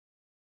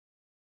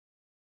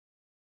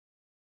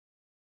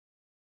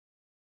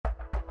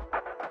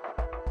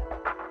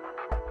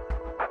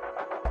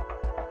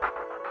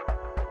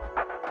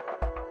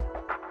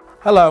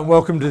Hello and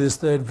welcome to this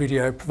third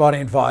video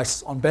providing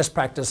advice on best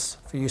practice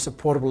for use of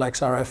portable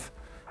XRF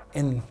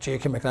in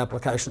geochemical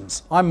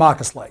applications. I'm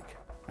Marcus Lake.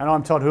 And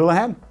I'm Todd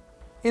Houlihan.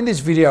 In this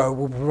video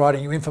we'll be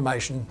providing you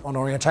information on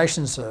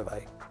orientation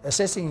survey,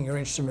 assessing your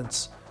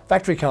instrument's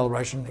factory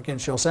calibration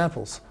against your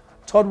samples.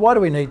 Todd, why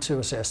do we need to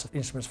assess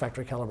instrument's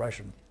factory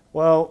calibration?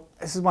 Well,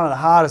 this is one of the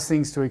hardest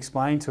things to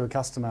explain to a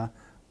customer,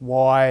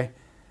 why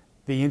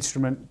the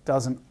instrument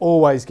doesn't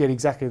always get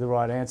exactly the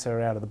right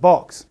answer out of the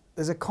box.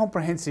 There's a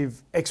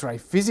comprehensive X-ray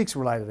physics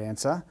related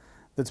answer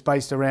that's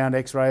based around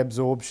X-ray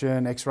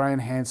absorption, X-ray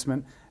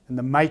enhancement and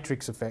the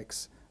matrix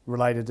effects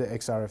related to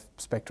XRF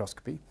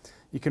spectroscopy.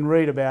 You can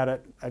read about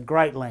it at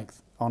great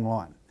length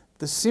online.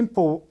 The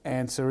simple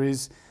answer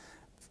is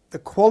the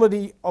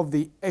quality of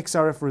the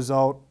XRF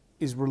result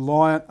is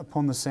reliant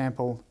upon the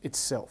sample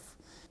itself.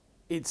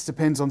 It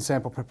depends on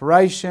sample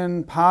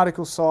preparation,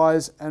 particle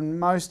size and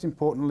most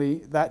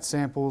importantly that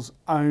sample's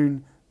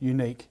own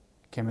unique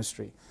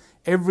chemistry.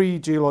 Every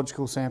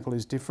geological sample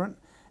is different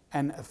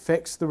and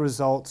affects the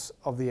results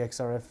of the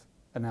XRF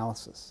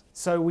analysis.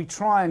 So we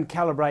try and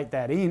calibrate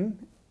that in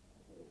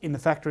the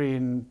factory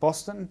in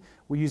Boston.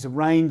 We use a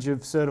range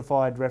of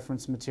certified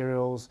reference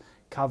materials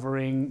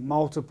covering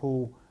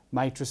multiple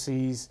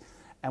matrices,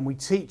 and we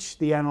teach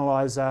the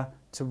analyzer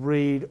to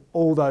read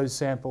all those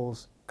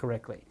samples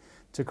correctly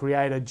to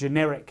create a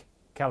generic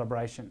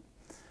calibration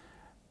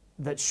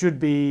that should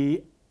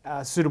be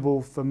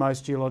suitable for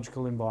most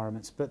geological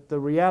environments. But the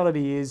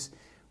reality is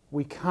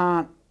we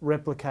can't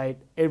replicate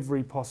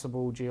every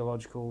possible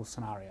geological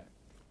scenario.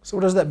 So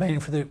what does that mean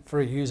for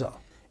a user?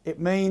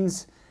 It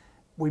means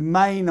we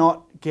may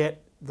not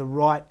get the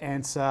right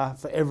answer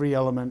for every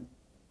element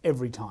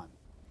every time.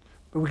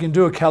 But we can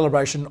do a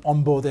calibration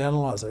on board the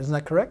analyzer, isn't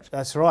that correct?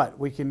 That's right.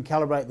 We can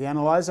calibrate the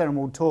analyzer and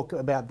we'll talk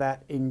about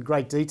that in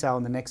great detail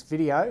in the next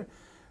video.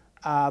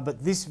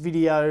 But this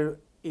video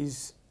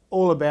is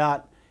all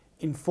about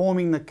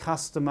informing the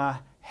customer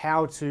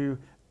how to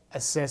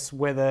assess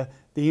whether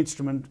the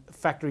instrument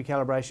factory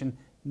calibration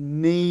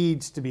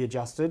needs to be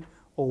adjusted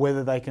or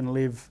whether they can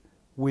live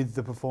with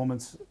the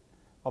performance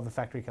of the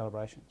factory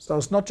calibration. So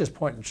it's not just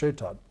point and shoot,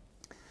 Todd?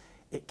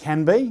 It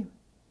can be,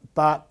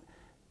 but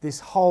this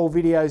whole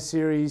video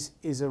series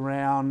is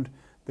around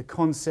the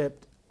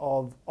concept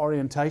of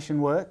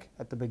orientation work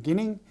at the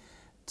beginning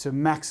to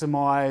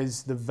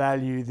maximise the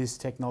value this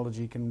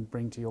technology can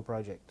bring to your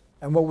project.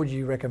 And what would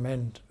you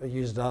recommend a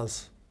user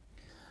does?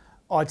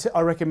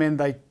 I recommend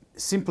they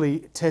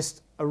simply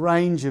test a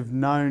range of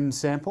known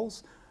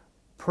samples,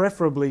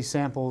 preferably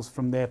samples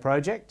from their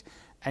project,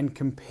 and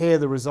compare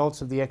the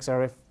results of the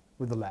XRF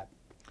with the lab.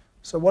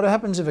 So what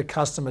happens if a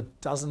customer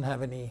doesn't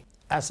have any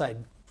assayed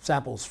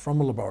samples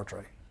from a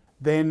laboratory?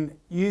 Then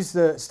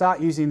start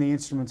using the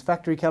instrument's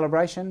factory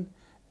calibration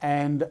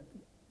and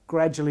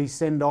gradually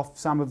send off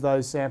some of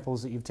those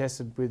samples that you've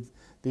tested with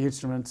the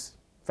instrument's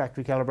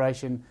factory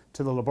calibration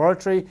to the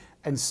laboratory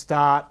and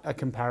start a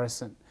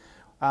comparison.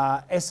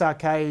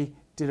 SRK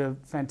did a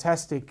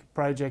fantastic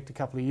project a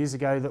couple of years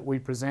ago that we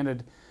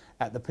presented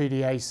at the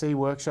PDAC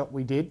workshop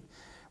we did,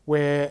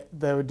 where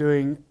they were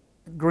doing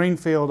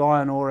greenfield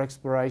iron ore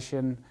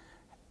exploration,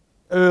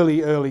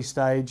 early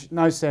stage,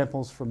 no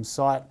samples from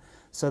site.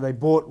 So they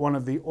bought one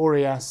of the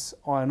Aureas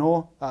iron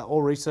ore,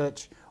 Ore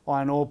Research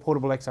iron ore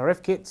portable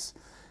XRF kits,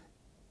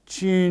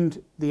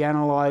 tuned the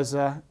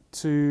analyzer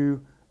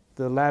to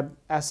the lab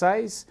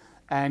assays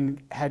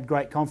and had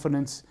great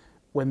confidence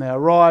when they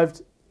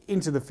arrived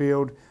into the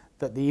field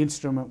that the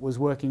instrument was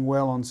working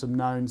well on some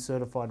known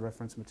certified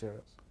reference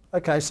materials.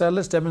 Okay, so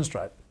let's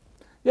demonstrate.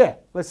 Yeah,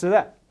 let's do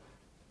that.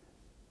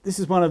 This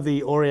is one of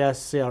the Aureas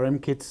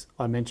CRM kits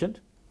I mentioned.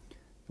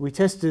 We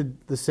tested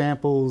the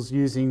samples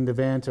using the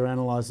Vanta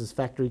analyzer's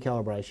factory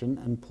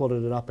calibration and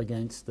plotted it up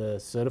against the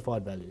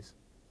certified values.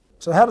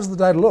 So how does the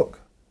data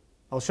look?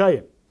 I'll show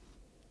you.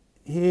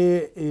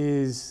 Here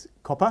is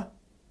copper.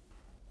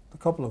 The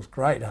copper looks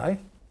great, hey?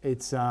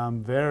 It's got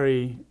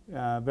very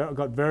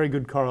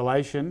good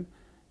correlation,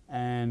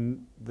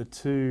 and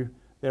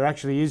there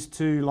actually is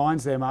two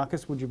lines there,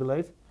 Marcus, would you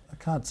believe? I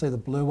can't see the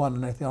blue one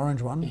underneath the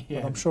orange one, Yeah.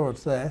 but I'm sure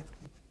it's there.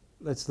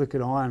 Let's look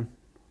at iron.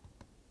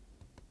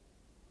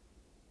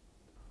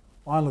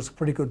 Iron looks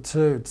pretty good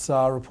too. It's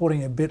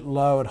reporting a bit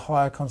low at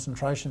higher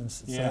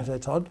concentrations, it seems there,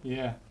 Todd.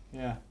 Yeah.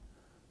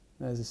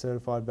 There's the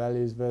certified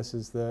values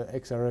versus the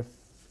XRF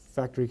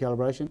factory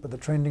calibration. But the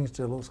trending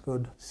still looks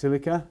good.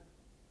 Silica.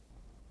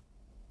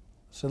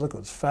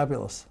 Silica's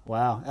fabulous.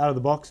 Wow, out of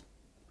the box.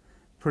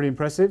 Pretty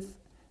impressive.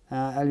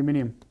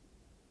 Aluminium.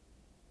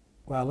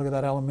 Wow, look at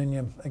that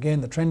aluminium.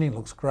 Again, the trending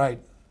looks great.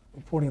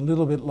 Reporting a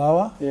little bit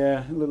lower.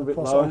 Yeah, a little bit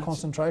across lower. all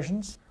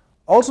concentrations.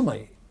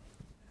 Ultimately,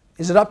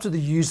 is it up to the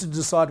user to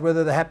decide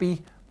whether they're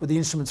happy with the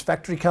instrument's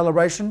factory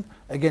calibration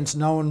against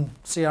known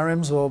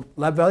CRMs or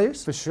lab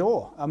values? For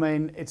sure. I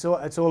mean, it's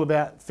all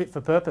about fit for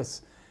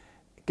purpose.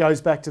 It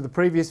goes back to the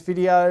previous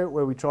video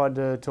where we tried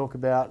to talk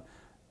about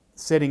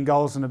setting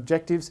goals and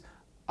objectives.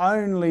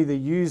 Only the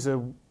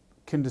user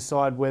can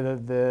decide whether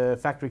the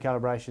factory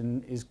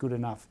calibration is good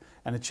enough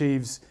and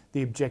achieves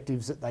the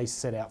objectives that they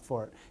set out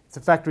for it. If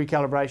the factory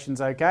calibration's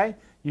okay,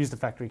 use the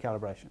factory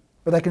calibration.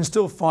 But they can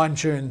still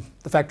fine-tune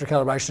the factory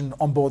calibration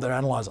on board their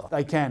analyzer.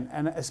 They can,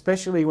 and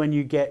especially when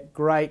you get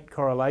great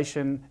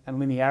correlation and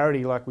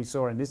linearity like we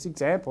saw in this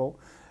example,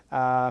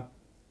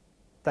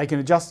 they can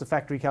adjust the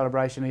factory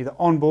calibration either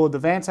on board the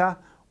Vanta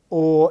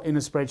or in a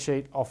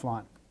spreadsheet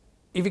offline.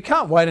 If you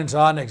can't wait until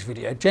our next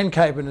video, Jen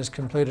Capen has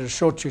completed a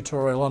short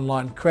tutorial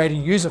online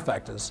creating user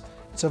factors.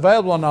 It's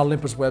available on our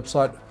Olympus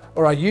website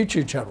or our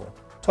YouTube channel.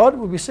 Todd,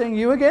 we'll be seeing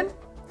you again?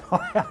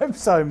 I hope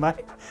so,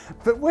 mate.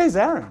 But where's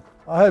Aaron?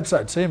 I hope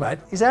so too, mate.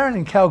 Is Aaron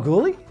in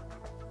Kalgoorlie?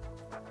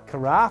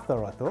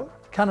 Karatha, I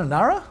thought.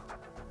 Kununurra?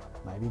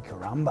 Maybe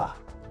Karumba.